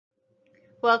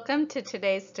Welcome to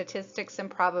today's Statistics and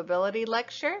Probability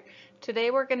lecture.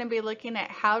 Today we're going to be looking at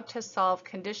how to solve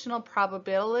conditional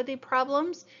probability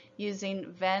problems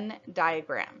using Venn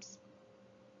diagrams.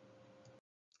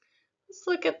 Let's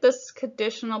look at this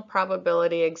conditional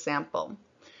probability example.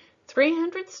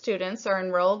 300 students are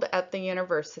enrolled at the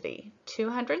university.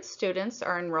 200 students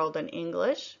are enrolled in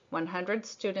English, 100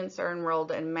 students are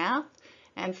enrolled in math,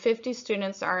 and 50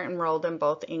 students are enrolled in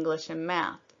both English and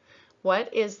math.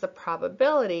 What is the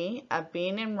probability of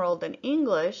being enrolled in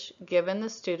English given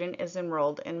the student is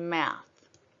enrolled in math?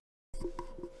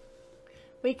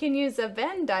 We can use a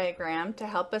Venn diagram to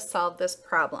help us solve this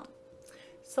problem.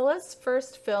 So let's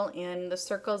first fill in the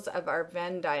circles of our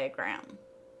Venn diagram.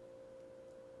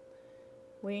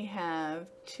 We have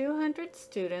 200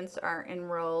 students are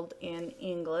enrolled in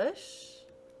English.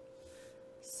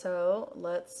 So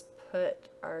let's put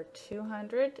our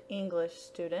 200 English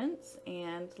students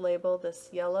and label this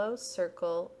yellow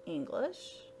circle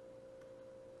English.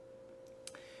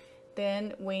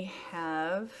 Then we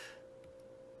have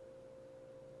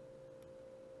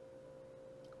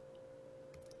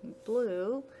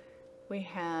blue, we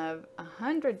have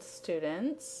 100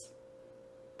 students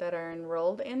that are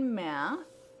enrolled in math.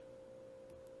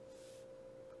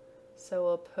 So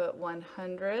we'll put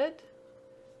 100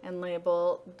 and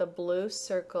label the blue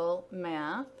circle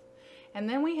math. And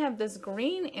then we have this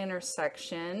green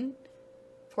intersection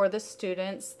for the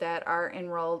students that are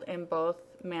enrolled in both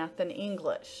math and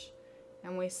English.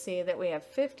 And we see that we have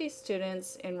 50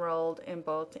 students enrolled in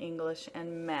both English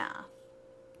and math.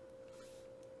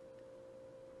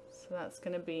 So that's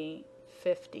going to be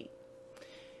 50.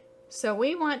 So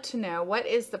we want to know what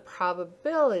is the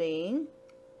probability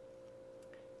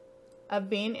of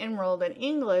being enrolled in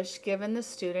English given the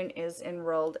student is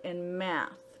enrolled in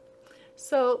math.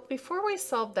 So before we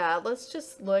solve that, let's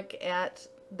just look at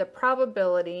the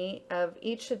probability of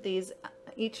each of these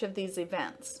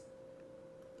events.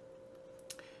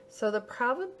 So the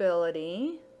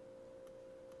probability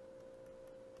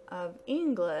of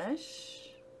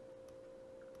English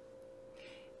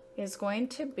is going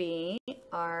to be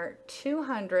our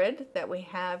 200 that we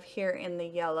have here in the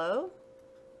yellow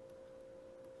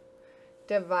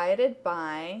divided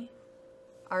by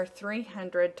our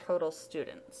 300 total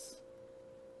students.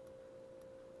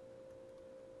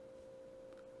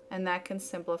 And that can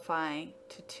simplify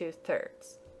to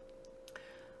 2/3.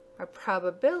 Our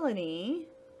probability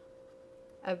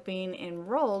of being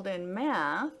enrolled in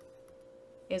math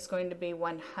is going to be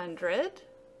 100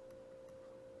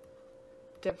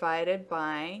 divided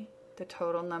by the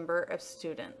total number of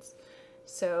students.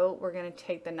 So we're going to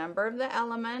take the number of the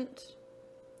element,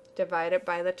 divide it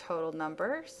by the total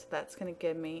number, so that's going to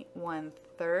give me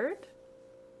 1/3.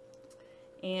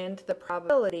 And the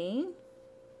probability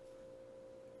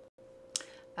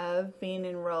of being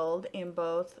enrolled in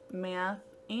both math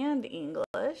and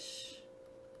English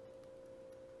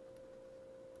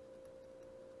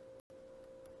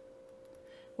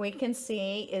we can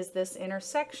see is this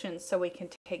intersection, so we can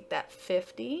take that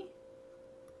 50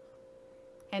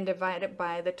 and divide it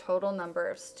by the total number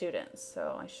of students.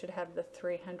 So I should have the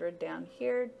 300 down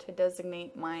here to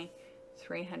designate my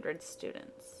 300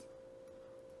 students.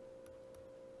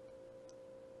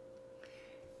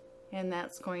 And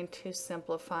that's going to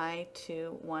simplify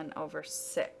to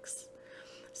 1/6.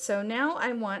 So now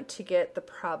I want to get the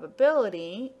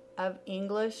probability of being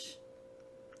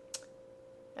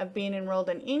enrolled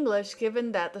in English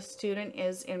given that the student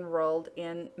is enrolled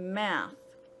in math.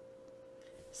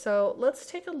 So let's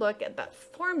take a look at that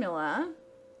formula,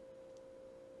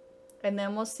 and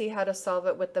then we'll see how to solve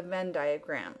it with the Venn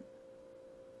diagram.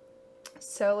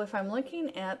 So if I'm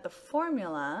looking at the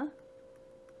formula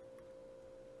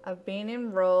of being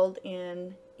enrolled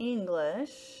in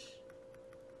English,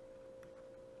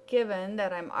 given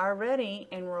that I'm already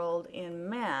enrolled in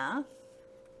math,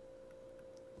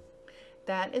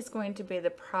 that is going to be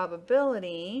the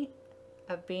probability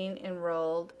of being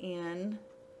enrolled in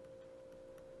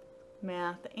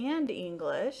math and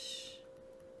English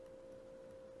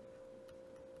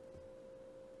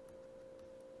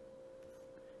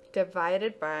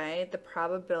divided by the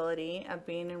probability of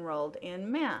being enrolled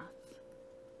in math.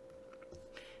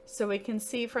 So we can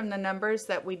see from the numbers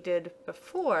that we did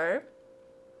before,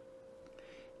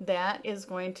 that is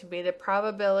going to be the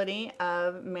probability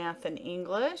of math and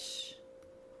English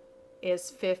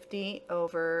is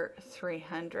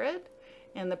 50/300.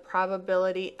 And the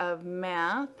probability of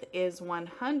math is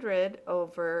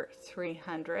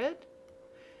 100/300.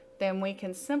 Then we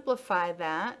can simplify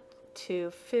that to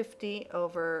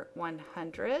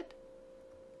 50/100,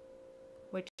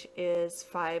 which is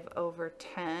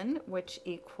 5/10, which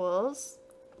equals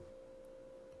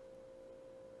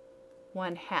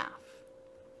 1/2,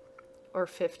 or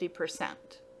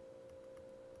 50%.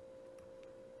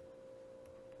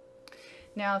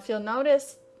 Now, if you'll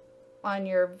notice on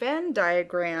your Venn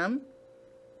diagram,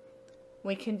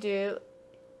 we can do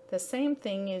the same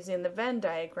thing using the Venn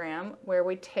diagram, where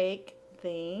we take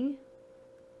let's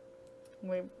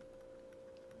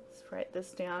write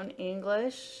this down,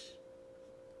 English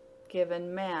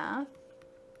given math.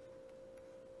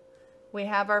 We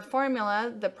have our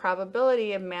formula, the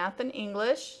probability of math and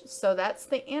English, so that's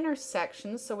the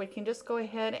intersection, so we can just go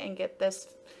ahead and get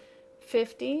this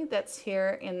 50 that's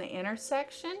here in the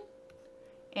intersection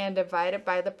and divide it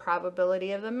by the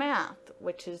probability of the math,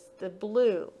 which is the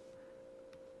blue.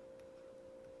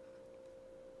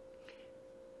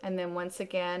 And then once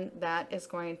again, that is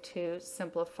going to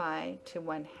simplify to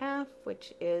 1/2,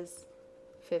 which is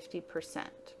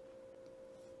 50%.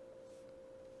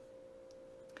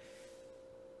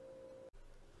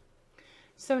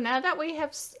 So now that we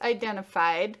have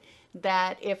identified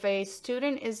that if a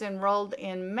student is enrolled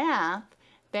in math,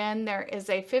 then there is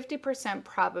a 50%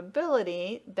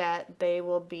 probability that they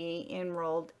will be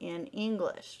enrolled in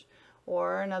English.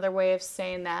 Or another way of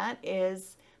saying that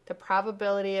is the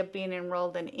probability of being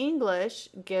enrolled in English,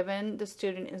 given the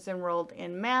student is enrolled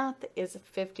in math, is a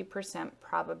 50%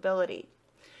 probability.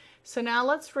 So now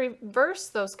let's reverse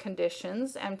those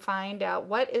conditions and find out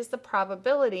what is the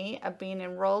probability of being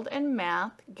enrolled in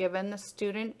math given the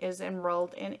student is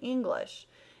enrolled in English.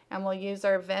 And we'll use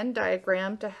our Venn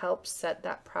diagram to help set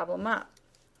that problem up.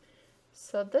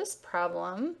 So this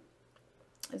problem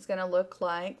is going to look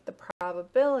like the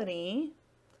probability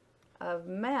of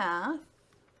math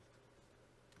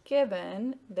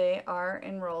given they are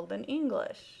enrolled in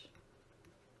English.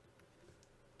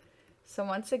 So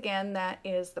once again, that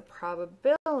is the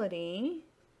probability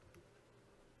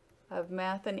of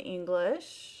math and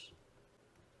English,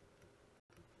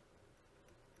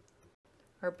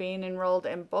 or being enrolled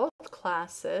in both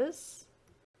classes,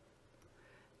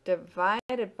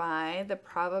 divided by the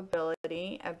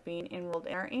probability of being enrolled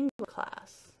in our English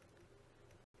class.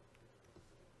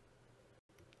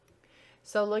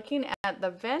 So looking at the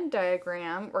Venn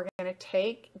diagram, we're going to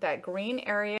take that green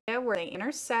area where they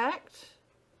intersect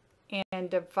and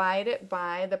divide it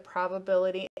by the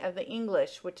probability of the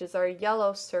English, which is our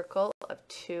yellow circle of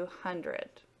 200.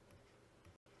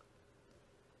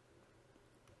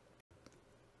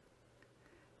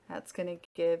 That's going to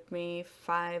give me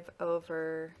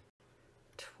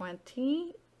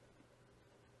 5/20,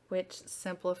 which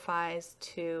simplifies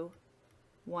to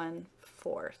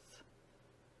 1/4.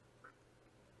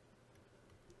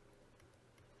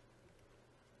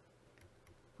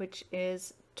 Which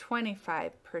is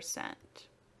 25%.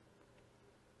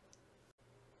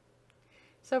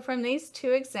 So from these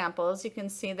two examples, you can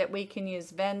see that we can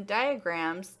use Venn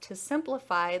diagrams to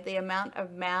simplify the amount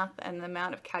of math and the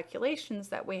amount of calculations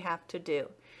that we have to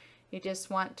do. You just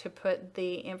want to put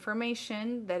the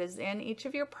information that is in each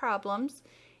of your problems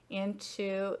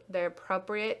into the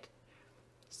appropriate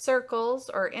circles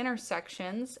or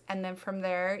intersections, and then from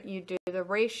there you do the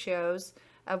ratios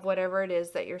of whatever it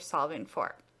is that you're solving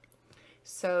for.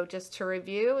 So just to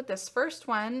review, this first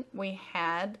one, we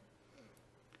had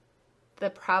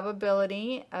the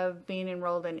probability of being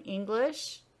enrolled in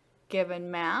English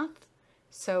given math.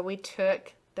 So we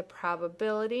took the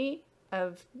probability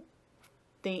of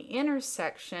the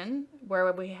intersection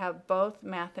where we have both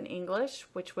math and English,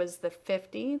 which was the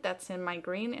 50, that's in my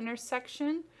green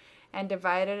intersection, and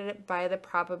divided it by the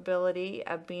probability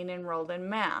of being enrolled in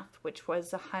math, which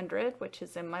was 100, which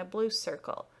is in my blue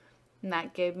circle. And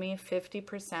that gave me a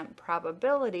 50%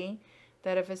 probability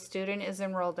that if a student is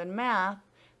enrolled in math,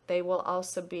 they will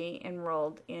also be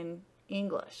enrolled in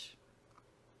English.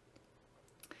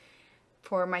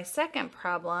 For my second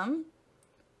problem,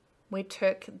 we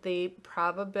took the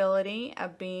probability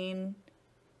of being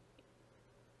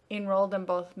enrolled in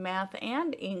both math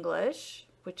and English,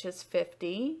 which is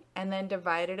 50, and then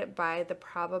divided it by the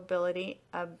probability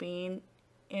of being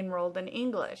enrolled in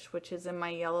English, which is in my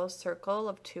yellow circle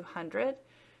of 200.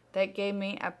 That gave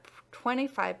me a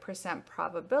 25%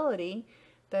 probability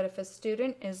that if a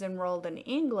student is enrolled in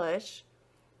English,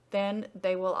 then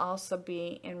they will also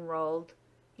be enrolled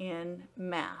in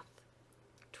math,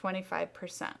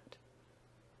 25%.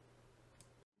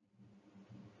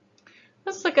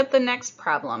 Let's look at the next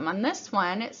problem. On this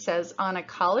one, it says on a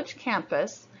college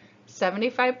campus,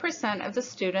 75% of the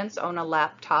students own a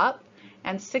laptop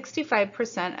and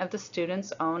 65% of the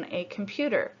students own a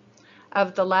computer.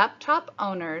 Of the laptop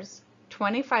owners,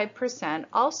 25%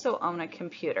 also own a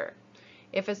computer.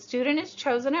 If a student is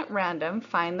chosen at random,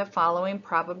 find the following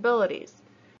probabilities.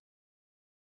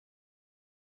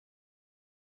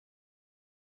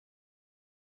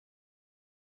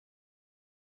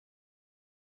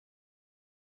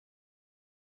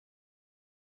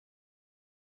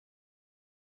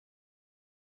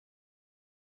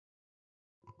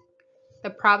 the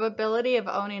probability of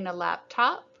owning a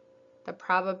laptop, the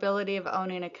probability of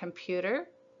owning a computer,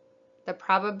 the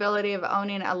probability of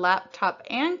owning a laptop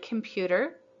and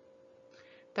computer,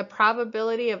 the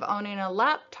probability of owning a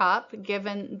laptop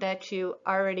given that you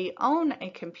already own a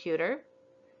computer,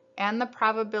 and the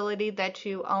probability that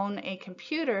you own a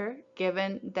computer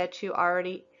given that you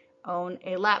already own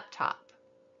a laptop.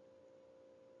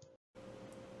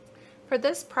 For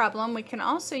this problem, we can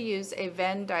also use a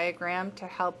Venn diagram to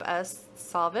help us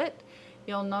solve it.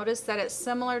 You'll notice that it's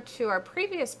similar to our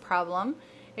previous problem,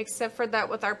 except for that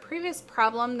with our previous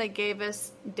problem, they gave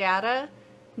us data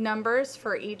numbers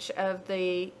for each of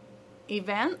the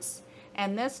events,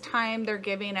 and this time they're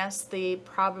giving us the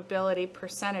probability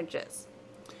percentages.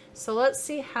 So let's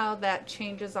see how that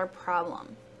changes our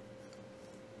problem.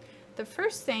 The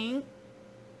first thing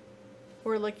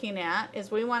we're looking at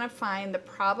is we want to find the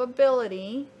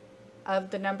probability of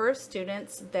the number of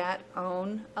students that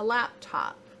own a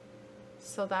laptop.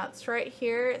 So that's right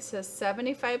here. It says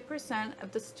 75%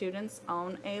 of the students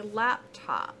own a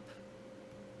laptop.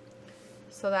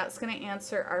 So that's going to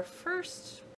answer our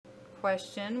first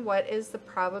question, what is the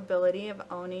probability of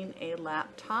owning a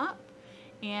laptop?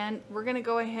 And we're going to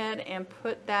go ahead and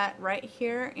put that right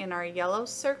here in our yellow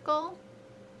circle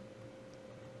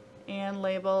and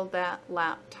label that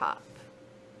laptop.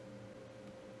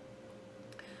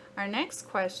 Our next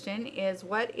question is,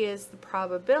 what is the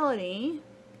probability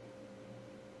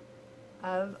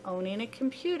of owning a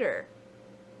computer?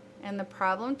 And the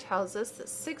problem tells us that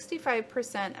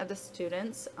 65% of the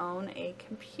students own a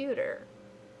computer.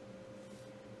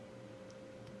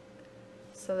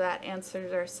 So that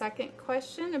answers our second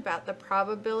question about the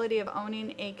probability of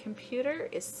owning a computer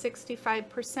is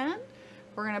 65%.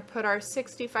 We're going to put our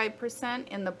 65%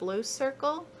 in the blue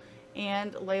circle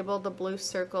and label the blue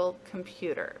circle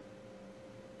computer.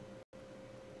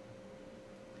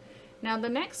 Now the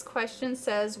next question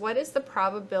says, what is the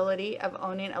probability of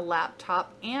owning a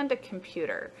laptop and a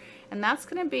computer? And that's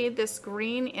going to be this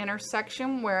green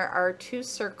intersection where our two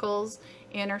circles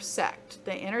intersect,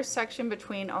 the intersection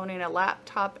between owning a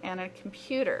laptop and a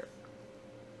computer.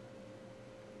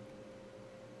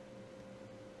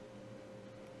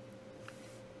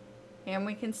 And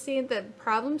we can see the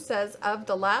problem says of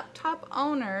the laptop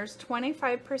owners,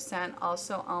 25%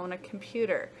 also own a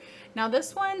computer. Now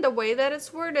this one, the way that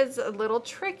it's worded is a little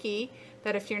tricky,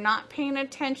 that if you're not paying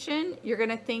attention, you're going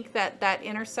to think that that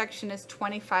intersection is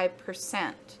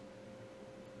 25%.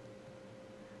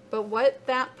 But what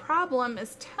that problem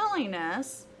is telling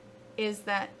us is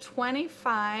that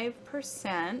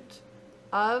 25%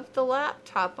 of the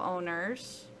laptop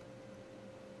owners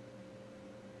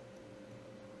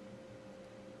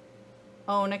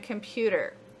own a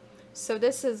computer. So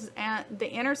this is the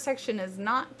intersection is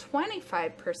not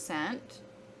 25%,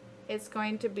 it's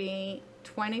going to be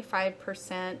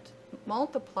 25%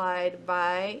 multiplied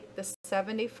by the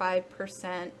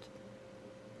 75%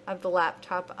 of the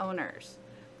laptop owners.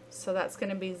 So that's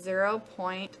going to be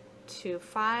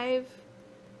 0.25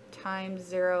 times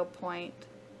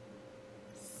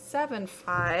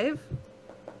 0.75.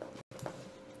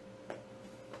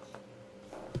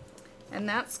 And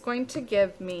that's going to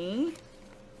give me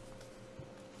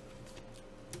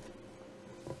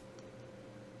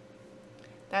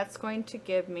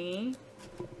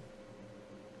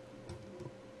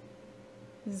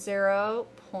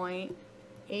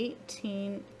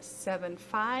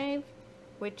 0.1875,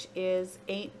 which is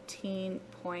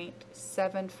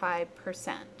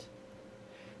 18.75%.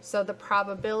 So the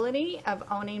probability of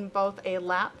owning both a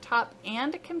laptop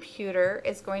and a computer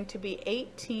is going to be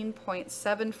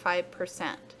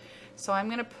 18.75%. So I'm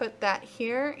going to put that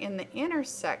here in the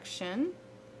intersection,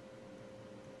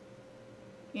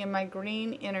 in my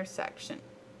green intersection.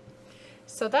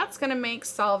 So that's going to make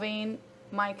solving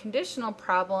my conditional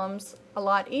problems a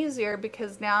lot easier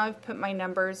because now I've put my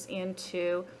numbers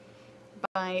into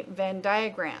my Venn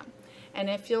diagram.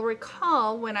 And if you'll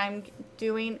recall, when I'm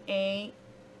doing a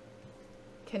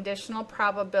conditional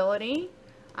probability,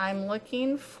 I'm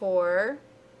looking for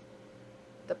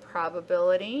the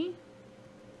probability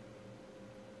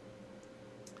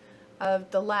of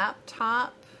the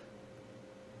laptop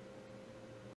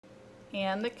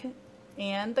and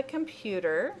the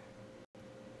computer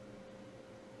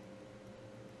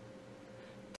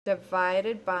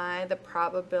divided by the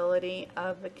probability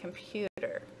of the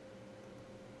computer.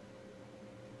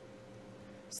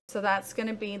 So that's going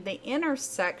to be the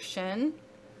intersection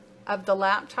of the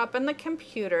laptop and the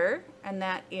computer, and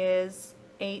that is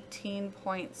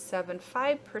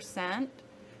 18.75%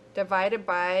 divided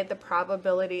by the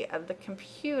probability of the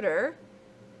computer,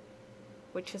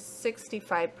 which is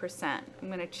 65%. I'm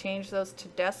going to change those to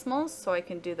decimals so I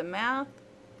can do the math.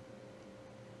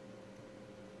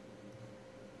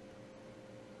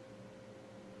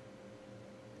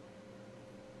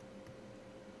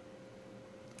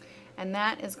 And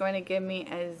that is going to give me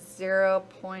a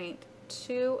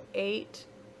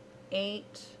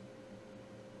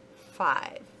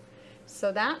 0.2885.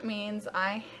 So that means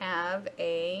I have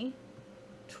a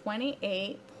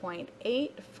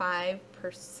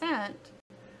 28.85%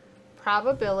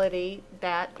 probability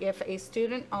that if a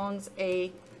student owns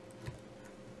a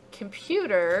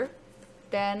computer,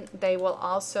 then they will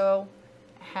also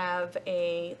have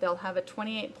they'll have a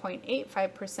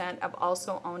 28.85% of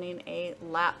also owning a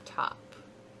laptop.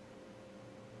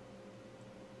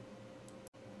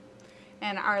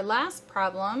 And our last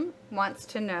problem wants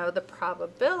to know the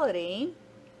probability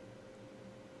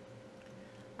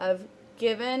of,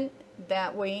 given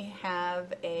that we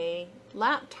have a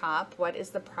laptop, what is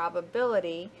the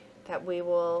probability that we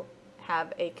will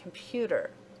have a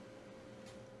computer?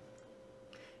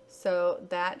 So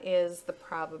that is the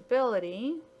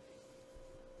probability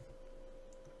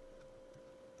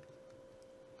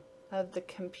of the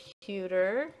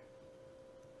computer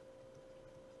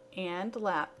and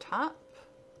laptop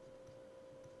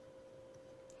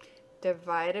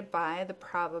divided by the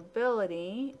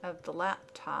probability of the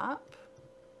laptop,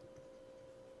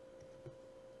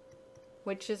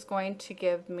 which is going to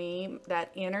give me that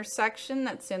intersection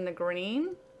that's in the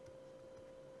green,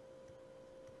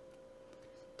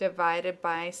 divided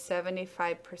by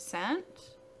 75%.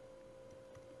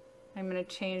 I'm going to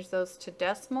change those to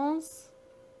decimals.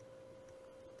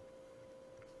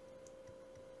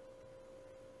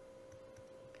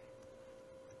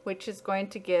 Which is going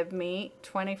to give me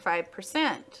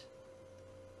 25%.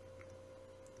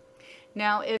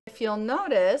 Now, if you'll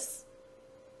notice,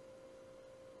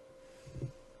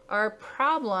 our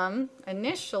problem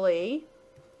initially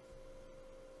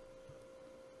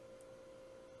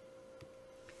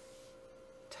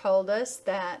told us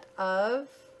that of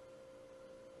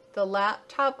the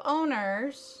laptop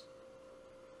owners,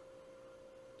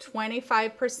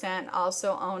 25%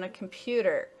 also own a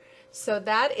computer. So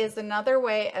that is another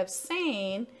way of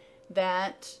saying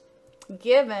that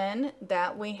given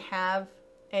that we have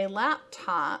a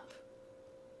laptop,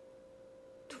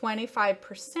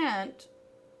 25%,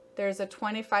 there's a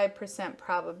 25%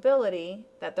 probability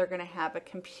that they're going to have a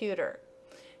computer.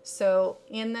 So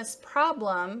in this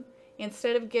problem,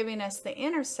 instead of giving us the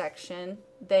intersection,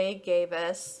 they gave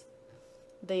us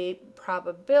the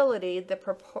probability,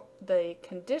 the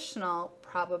conditional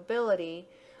probability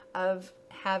of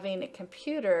having a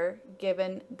computer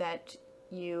given that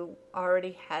you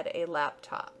already had a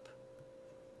laptop.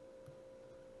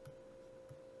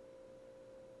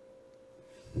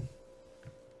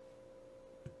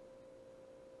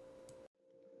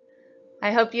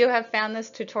 I hope you have found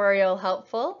this tutorial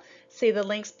helpful. See the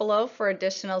links below for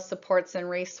additional supports and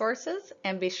resources,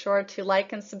 and be sure to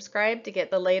like and subscribe to get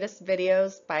the latest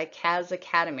videos by Caz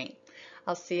Academy.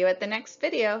 I'll see you at the next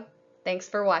video. Thanks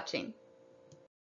for watching.